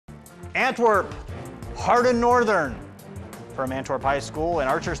Antwerp, Hardin Northern from Antwerp High School, and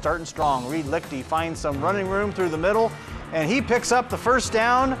Archer starting strong. Reed Lichty finds some running room through the middle, and he picks up the first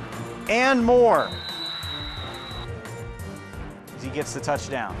down and more. As he gets the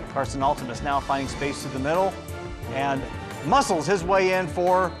touchdown. Carson Altimus now finding space through the middle and muscles his way in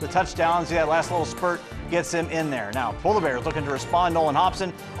for the touchdown. See that last little spurt gets him in there. Now Polar Bears looking to respond. Nolan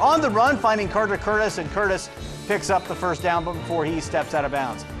Hobson on the run, finding Carter Curtis, and Curtis picks up the first down but before he steps out of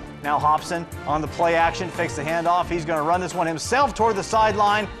bounds. Now Hobson on the play action, fakes the handoff. He's going to run this one himself toward the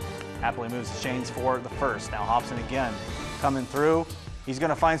sideline. Happily moves the chains for the first. Now Hobson again coming through. He's going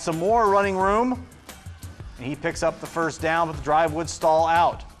to find some more running room. And he picks up the first down, but the drive would stall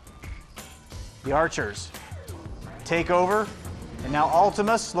out. The Archers take over. And now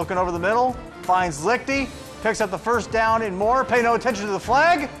Altimus looking over the middle, finds Lichty, picks up the first down and more. Pay no attention to the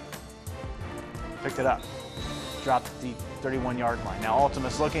flag. Picked it up. Dropped at the 31-yard line. Now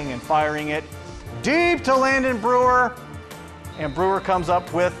Altimus looking and firing it deep to Landon Brewer. And Brewer comes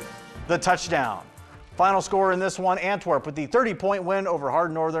up with the touchdown. Final score in this one, Antwerp with the 30-point win over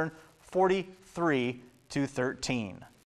Hardin Northern, 43-13.